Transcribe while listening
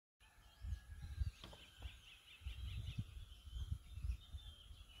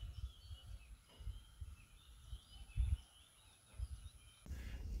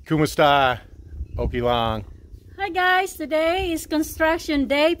Kumusta? Okilang. Hi guys, today is construction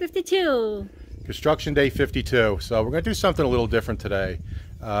day 52. Construction day 52. So we're going to do something a little different today.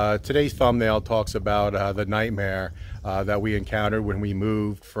 Today's thumbnail talks about the nightmare that we encountered when we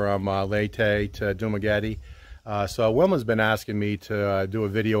moved from Leyte to Dumaguete. So Wilma's been asking me to do a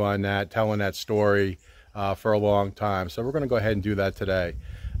video on that, telling that story for a long time. So we're going to go ahead and do that today.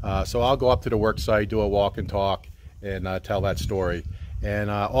 So I'll go up to the work site, do a walk and talk, and tell that story.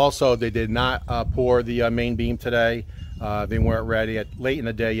 And also, they did not pour the main beam today. They weren't ready. Late in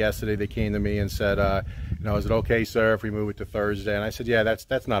the day yesterday, they came to me and said, is it okay, sir, if we move it to Thursday? And I said, yeah,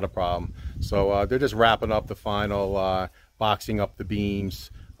 that's not a problem. So they're just wrapping up the final boxing up the beams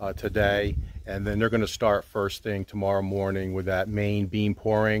today, and then they're going to start first thing tomorrow morning with that main beam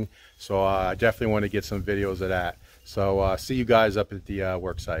pouring. So I definitely want to get some videos of that. So see you guys up at the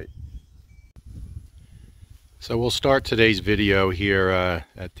work site. So we'll start today's video here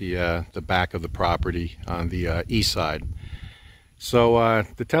at the back of the property on the east side. So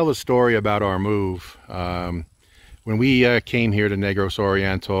to tell the story about our move, when we came here to Negros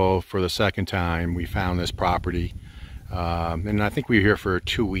Oriental for the second time, we found this property. And I think we were here for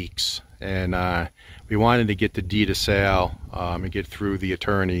 2 weeks. And we wanted to get the deed of sale and get through the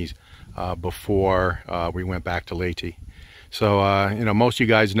attorneys before we went back to Leyte. So, most of you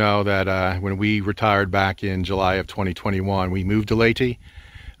guys know that when we retired back in July of 2021, we moved to Leyte.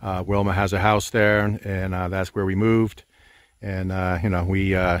 Wilma has a house there, and that's where we moved. And,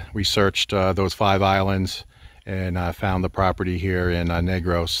 we searched those 5 islands and found the property here in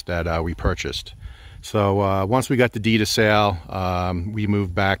Negros that we purchased. So once we got the deed of sale, we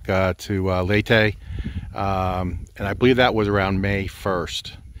moved back to Leyte, and I believe that was around May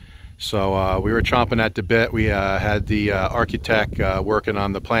 1st. So we were chomping at the bit. We had the architect working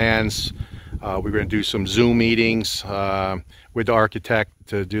on the plans. We were going to do some Zoom meetings with the architect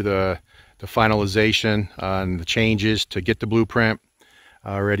to do the finalization and the changes to get the blueprint.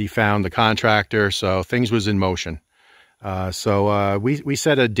 Already found the contractor, so things was in motion. So we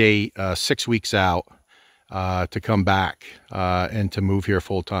set a date 6 weeks out to come back and to move here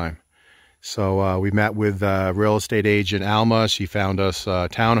full time. So we met with real estate agent Alma. She found us a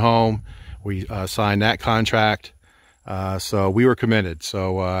townhome. We signed that contract. So we were committed.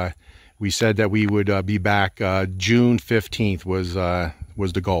 So we said that we would be back June 15th was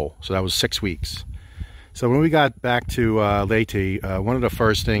the goal. So that was 6 weeks. So when we got back to Leyte, one of the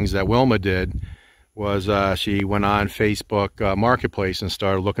first things that Wilma did was she went on Facebook Marketplace and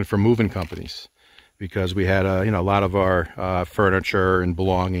started looking for moving companies, because we had a lot of our furniture and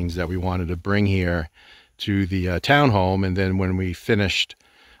belongings that we wanted to bring here to the townhome. And then when we finished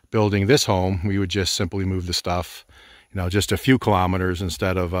building this home, we would just simply move the stuff, just a few kilometers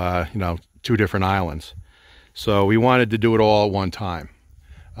instead of 2 different islands. So we wanted to do it all at one time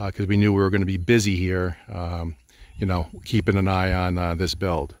because we knew we were going to be busy here, keeping an eye on this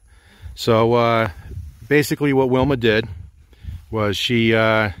build. So basically what Wilma did was she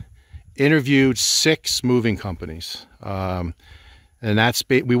interviewed 6 moving companies, and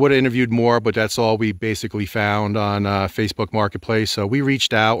we would have interviewed more, but that's all we basically found on Facebook Marketplace. So we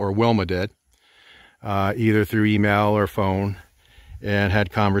reached out, or Wilma did, either through email or phone, and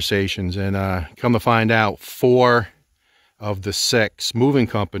had conversations. And come to find out, 4 of the 6 moving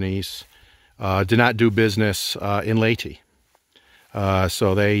companies did not do business in Leyte.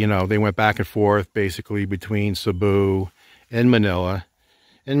 So they went back and forth basically between Cebu and Manila.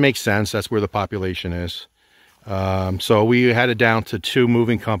 It makes sense, that's where the population is. So we had it down to 2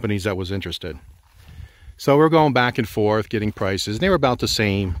 moving companies that was interested. So we're going back and forth getting prices. They were about the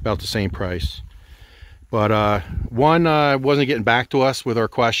same price. But one wasn't getting back to us with our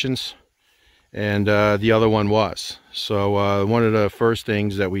questions, and the other one was. So one of the first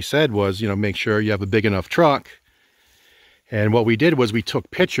things that we said was, make sure you have a big enough truck. And what we did was we took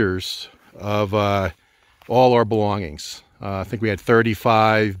pictures of all our belongings. I think we had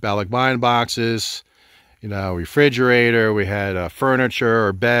 35 Balakbayan boxes, refrigerator, we had furniture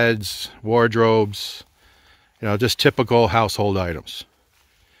or beds, wardrobes, just typical household items.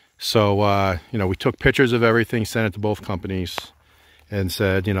 So, we took pictures of everything, sent it to both companies, and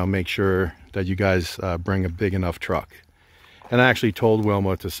said, make sure that you guys bring a big enough truck. And I actually told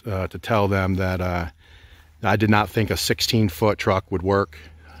Wilma to tell them that I did not think a 16-foot truck would work.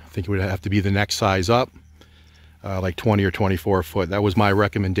 I think it would have to be the next size up. Like 20 or 24 foot. That was my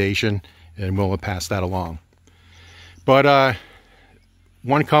recommendation, and Wilma passed that along. But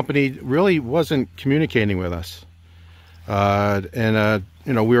one company really wasn't communicating with us, and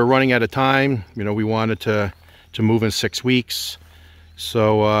we were running out of time. We wanted to move in 6 weeks.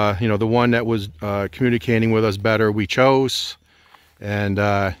 So the one that was communicating with us better, we chose. And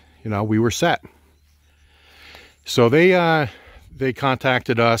we were set. So they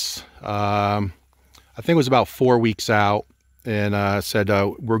contacted us, I think it was about 4 weeks out, and said,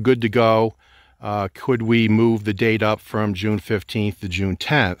 we're good to go. Could we move the date up from June 15th to June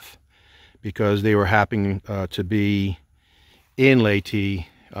 10th? Because they were happening to be in Leyte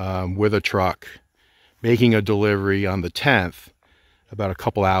with a truck, making a delivery on the 10th, about a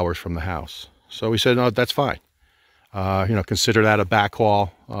couple hours from the house. So we said, no, that's fine. Consider that a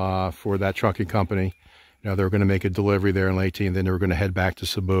backhaul for that trucking company. They were going to make a delivery there in Leyte, and then they were going to head back to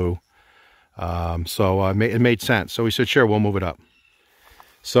Cebu. It made sense. So we said, sure, we'll move it up.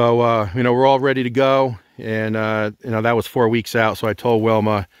 So, we're all ready to go. And, that was 4 weeks out. So I told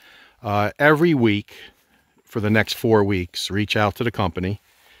Wilma, every week for the next 4 weeks, reach out to the company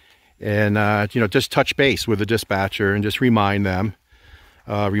and, just touch base with the dispatcher and just remind them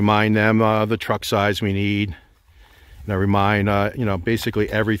the truck size we need. Remind, basically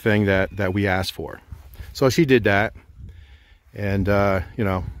everything that we asked for. So she did that, and,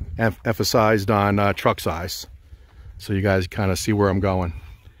 emphasized on truck size. So you guys kind of see where I'm going.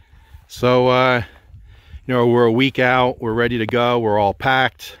 So, we're a week out. We're ready to go. We're all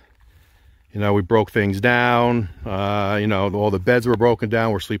packed. We broke things down. All the beds were broken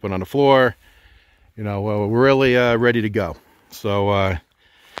down. We're sleeping on the floor. We're really ready to go. So,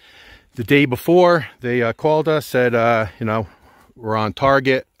 the day before, they called us, said, we're on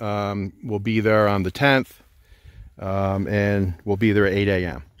target. We'll be there on the 10th, and we'll be there at 8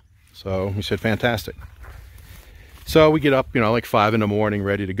 a.m. So we said, fantastic. So we get up, like 5 in the morning,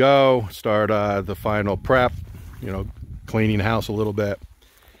 ready to go, start the final prep, cleaning the house a little bit.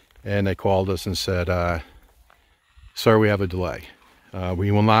 And they called us and said, sir, we have a delay.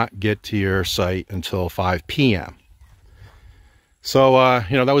 We will not get to your site until 5 p.m. So,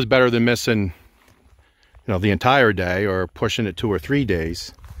 that was better than missing, the entire day or pushing it 2 or 3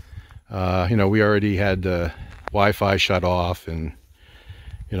 days. We already had the Wi-Fi shut off, and,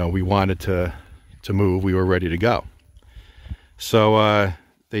 we wanted to move. We were ready to go. So,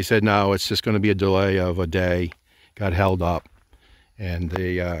 they said, no, it's just going to be a delay of a day. Got held up, and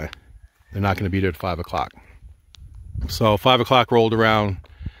they're not going to be there at 5 o'clock. So 5 o'clock rolled around,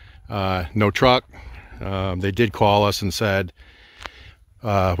 no truck. They did call us and said,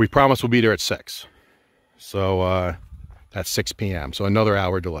 we promise we'll be there at 6. So that's 6 p.m. So another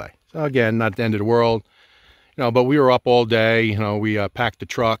hour delay. So again, not the end of the world, but we were up all day. We packed the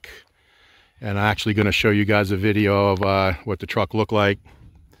truck, and I'm actually going to show you guys a video of what the truck looked like.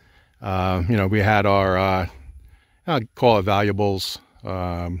 We had our, I'd call it valuables,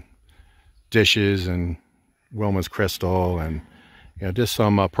 dishes and Wilma's crystal, and just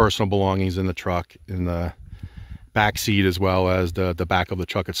some personal belongings in the truck, in the back seat, as well as the back of the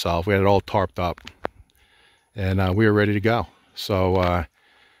truck itself. We had it all tarped up, and we were ready to go. So I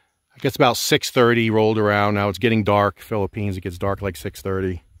guess about 6:30 rolled around. Now it's getting dark. Philippines, it gets dark like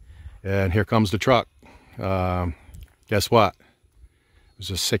 6:30, and here comes the truck. Guess what? It was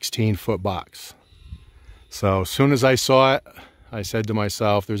a 16-foot box. So as soon as I saw it, I said to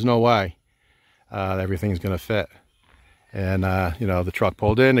myself, there's no way everything's going to fit. And the truck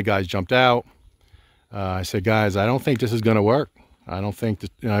pulled in, the guys jumped out. I said, guys, I don't think this is going to work. I don't think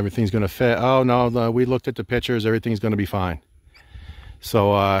that everything's going to fit. Oh, no, we looked at the pictures. Everything's going to be fine.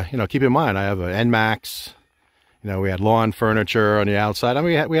 So, keep in mind, I have an NMAX. We had lawn furniture on the outside. I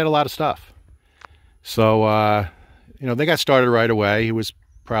mean, we had a lot of stuff. So, they got started right away. It was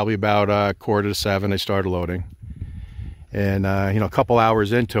probably about 6:45. They started loading. And, a couple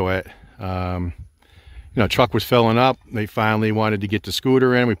hours into it, truck was filling up. They finally wanted to get the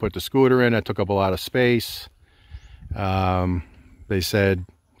scooter in. We put the scooter in. That took up a lot of space. They said,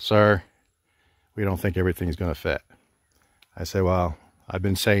 sir, we don't think everything's going to fit. I said, well, I've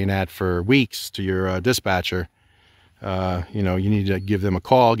been saying that for weeks to your dispatcher. You need to give them a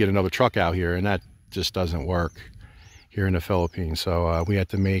call, get another truck out here. And that just doesn't work here in the Philippines. So we had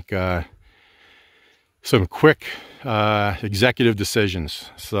to make some quick executive decisions.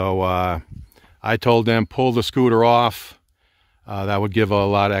 So I told them, pull the scooter off. That would give a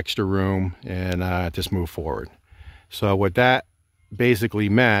lot of extra room, and just move forward. So what that basically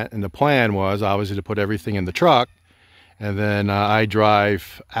meant, and the plan was obviously to put everything in the truck, and then I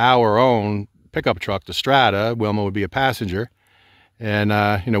drive our own pickup truck to Strata. Wilma would be a passenger, and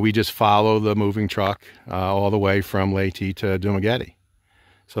we just follow the moving truck all the way from Leyte to Dumaguete.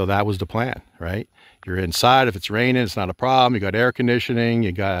 So that was the plan, right? You're inside. If it's raining, it's not a problem. You got air conditioning.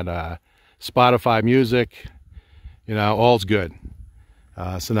 You got Spotify music. All's good.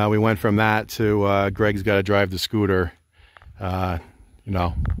 So now we went from that to Greg's got to drive the scooter, a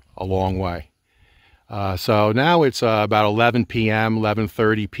long way. So now it's about 11 p.m.,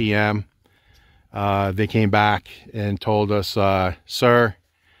 11:30 p.m. They came back and told us, sir,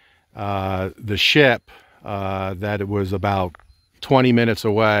 the ship that it was about 20 minutes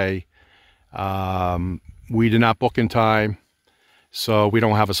away, we did not book in time, so we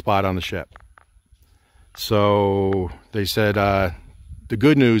don't have a spot on the ship. So they said, the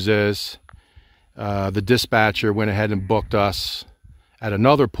good news is the dispatcher went ahead and booked us at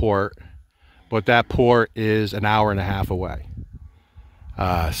another port, but that port is an hour and a half away.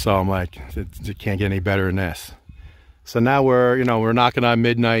 So I'm like, it can't get any better than this. So now we're knocking on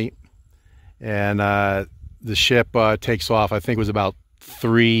midnight, and the ship takes off. I think it was about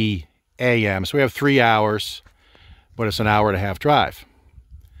 3 a.m. So we have 3 hours, but it's an hour and a half drive.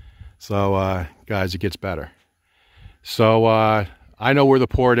 So guys, it gets better. So I know where the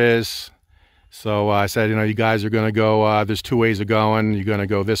port is. So I said, you guys are going to go, there's 2 ways of going. You're going to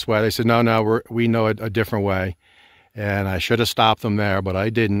go this way. They said, no, we know a different way. And I should have stopped them there, but I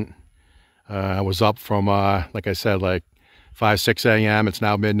didn't. I was up from, like I said, like 5, 6 a.m. It's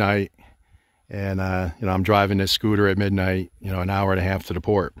now midnight. And, I'm driving this scooter at midnight, an hour and a half to the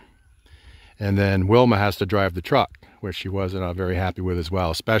port. And then Wilma has to drive the truck, which she wasn't very happy with as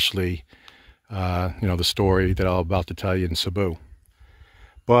well, especially, the story that I'm about to tell you in Cebu.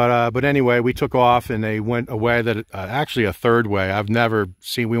 But anyway, we took off, and they went a way that, actually a third way I've never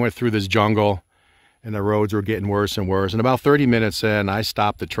seen. We went through this jungle, and the roads were getting worse and worse. And about 30 minutes in, I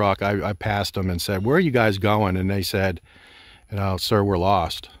stopped the truck. I passed them and said, "Where are you guys going?" And they said, "Sir, we're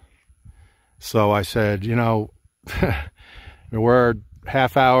lost." So I said, we're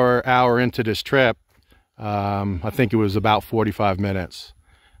half hour into this trip. I think it was about 45 minutes.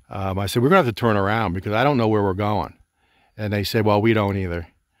 I said, we're going to have to turn around because I don't know where we're going. And they said, well, we don't either.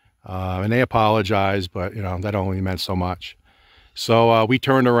 And they apologized, but, that only meant so much. So we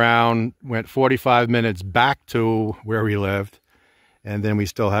turned around, went 45 minutes back to where we lived, and then we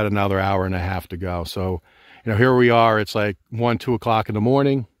still had another hour and a half to go. So, here we are. It's like 1, 2 o'clock in the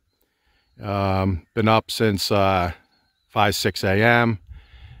morning. Been up since 5, 6 a.m.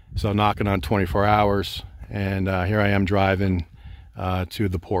 So knocking on 24 hours. And here I am driving to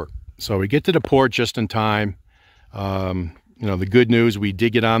the port. So we get to the port just in time. The good news, we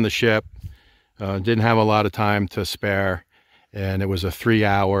did get on the ship. Didn't have a lot of time to spare. And it was a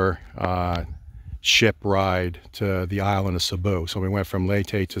 3-hour ship ride to the island of Cebu. So we went from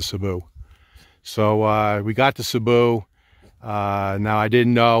Leyte to Cebu. So we got to Cebu. Now I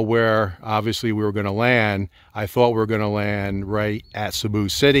didn't know where obviously we were going to land. I thought we were going to land right at Cebu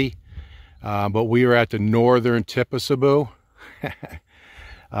City, but we were at the northern tip of Cebu.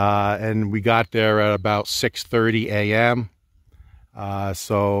 And we got there at about 6:30 a.m.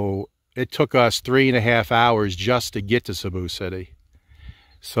 So it took us 3.5 hours just to get to Cebu City.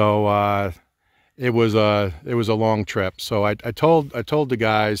 So it was a long trip. So I told the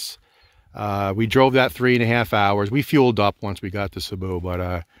guys, we drove that 3.5 hours. We fueled up once we got to Cebu,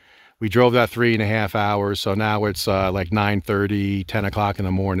 but we drove that 3.5 hours. So now it's like 9:30, 10 o'clock in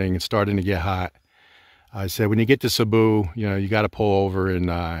the morning. It's starting to get hot. I said, when you get to Cebu, you got to pull over and,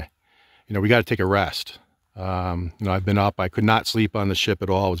 we got to take a rest. I've been up. I could not sleep on the ship at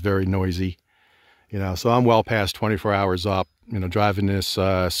all. It was very noisy. So I'm well past 24 hours up, driving this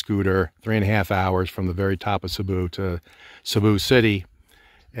scooter 3.5 hours from the very top of Cebu to Cebu City.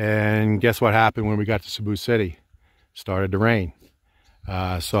 And guess what happened when we got to Cebu City? Started to rain.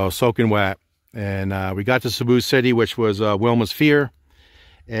 So soaking wet. And we got to Cebu City, which was Wilma's fear.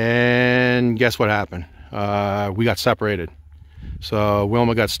 And guess what happened? We got separated. So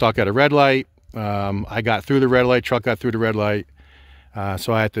Wilma got stuck at a red light. I got through the red light, truck got through the red light.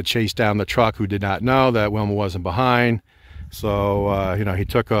 So I had to chase down the truck, who did not know that Wilma wasn't behind. So, he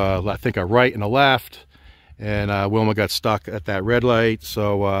took I think a right and a left, and Wilma got stuck at that red light.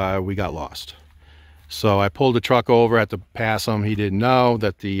 So we got lost. So I pulled the truck over, had to pass him. He didn't know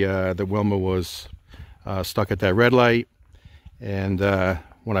that that Wilma was stuck at that red light. And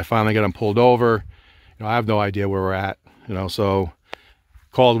when I finally got him pulled over, I have no idea where we're at. So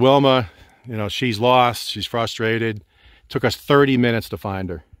called Wilma. She's lost. She's frustrated. Took us 30 minutes to find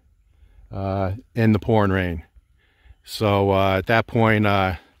her in the pouring rain. So at that point,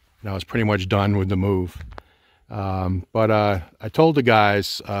 I was pretty much done with the move. But I told the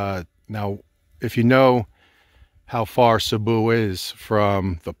guys, now, if you know how far Cebu is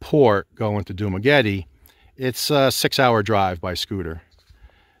from the port going to Dumaguete, it's a 6-hour drive by scooter.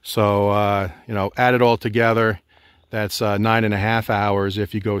 So, add it all together, that's 9.5 hours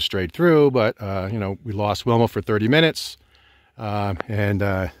if you go straight through. But, we lost Wilma for 30 minutes.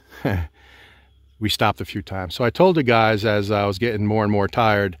 And we stopped a few times. So I told the guys, as I was getting more and more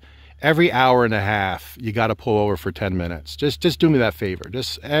tired, every hour and a half, you got to pull over for 10 minutes. Just do me that favor.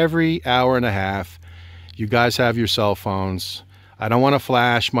 Just every hour and a half, you guys have your cell phones. I don't want to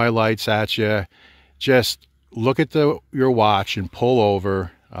flash my lights at you. Just look at your watch and pull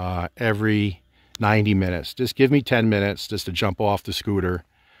over every 90 minutes. Just give me 10 minutes just to jump off the scooter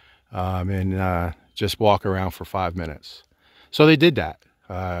and just walk around for 5 minutes. So they did that.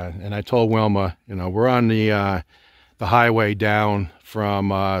 And I told Wilma, you know, we're on the highway down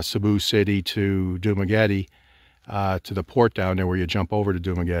from Cebu City to Dumaguete, to the port down there where you jump over to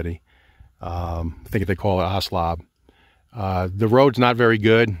Dumaguete. I think they call it Aslab. The road's not very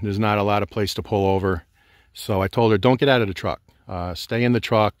good. There's not a lot of place to pull over. So I told her, don't get out of the truck. Stay in the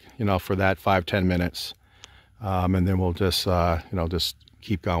truck, you know, for that 5-10 minutes. And then we'll just, you know, just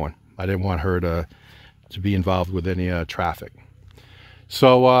keep going. I didn't want her to be involved with any traffic.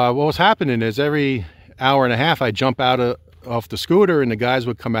 So what was happening is every hour and a half, I'd jump out off the scooter and the guys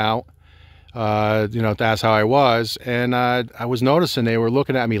would come out, you know, to ask how I was. And I was noticing they were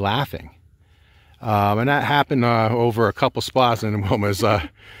looking at me laughing. And that happened over a couple spots, and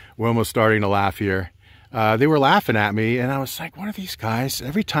Wilma's starting to laugh here. They were laughing at me, and I was like, what are these guys?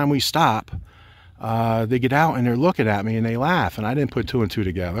 Every time we stop, they get out and they're looking at me and they laugh, and I didn't put 2 and 2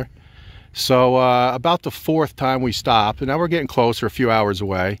 together. So about the 4th time we stopped, and now we're getting closer, a few hours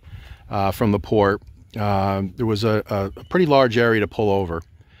away from the port, there was a pretty large area to pull over.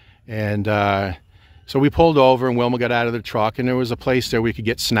 And so we pulled over, and Wilma got out of the truck, and there was a place there we could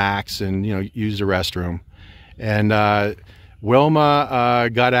get snacks and, you know, use the restroom. And Wilma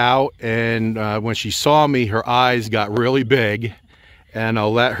got out, and when she saw me, her eyes got really big. And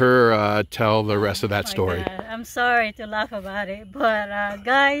I'll let her tell the rest of that story. God. I'm sorry to laugh about it, but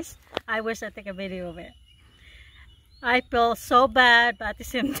guys, I wish I take a video of it. I feel so bad, but at the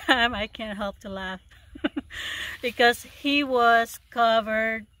same time, I can't help to laugh. Because he was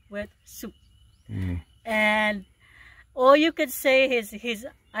covered with soup. And all you could say is his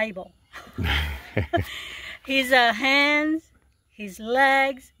eyeball. His hands, his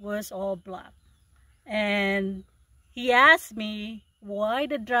legs was all black. And he asked me why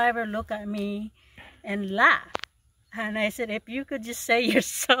the driver looked at me and laughed. And I said, if you could just say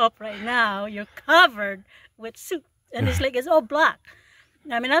yourself right now, you're covered with soup. And it's like, it's all black.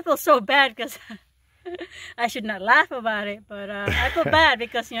 I mean, I feel so bad because I should not laugh about it. But I feel bad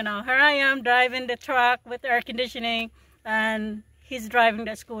because, you know, here I am driving the truck with air conditioning, and he's driving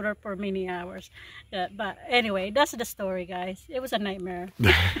the scooter for many hours. But anyway, that's the story, guys. It was a nightmare.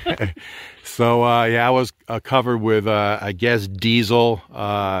 So, yeah, I was covered with, I guess, diesel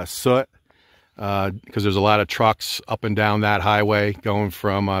soot. Because there's a lot of trucks up and down that highway going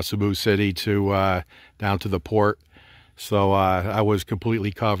from Cebu City to down to the port. So I was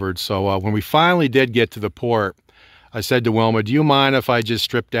completely covered. So when we finally did get to the port, I said to Wilma, do you mind if I just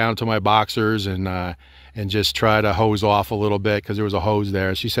strip down to my boxers and just try to hose off a little bit? Because there was a hose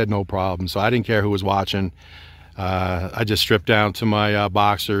there. She said no problem. So I didn't care who was watching. I just stripped down to my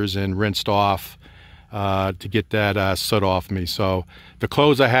boxers and rinsed off to get that soot off me. So the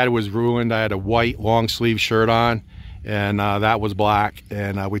clothes I had was ruined. I had a white long sleeve shirt on, and that was black,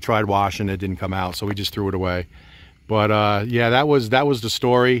 and we tried washing it, didn't come out, so we just threw it away. But yeah, that was the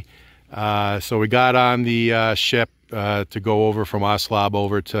story. So we got on the ship to go over from Aslab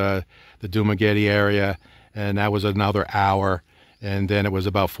over to the Dumaguete area, and that was another hour, and then it was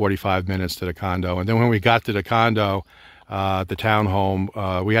about 45 minutes to the condo. And then when we got to the condo, the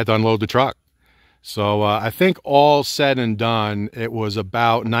townhome, we had to unload the truck. So I think all said and done, it was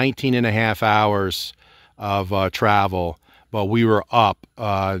about 19 and a half hours of travel, but we were up,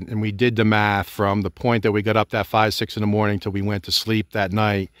 and we did the math from the point that we got up that 5, 6 in the morning till we went to sleep that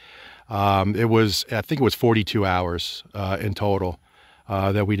night. I think it was 42 hours in total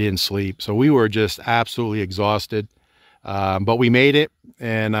that we didn't sleep. So we were just absolutely exhausted, but we made it,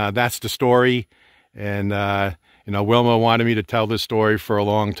 and that's the story. And you know, Wilma wanted me to tell this story for a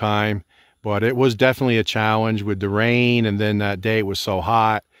long time. But it was definitely a challenge with the rain, and then that day it was so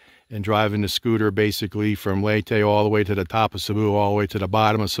hot, and driving the scooter basically from Leyte all the way to the top of Cebu, all the way to the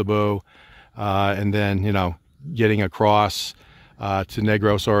bottom of Cebu, and then, you know, getting across to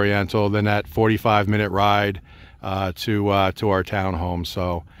Negros Oriental, then that 45-minute ride to our townhome.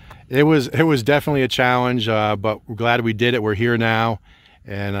 So it was definitely a challenge, but we're glad we did it. We're here now,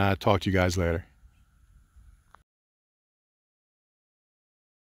 and talk to you guys later.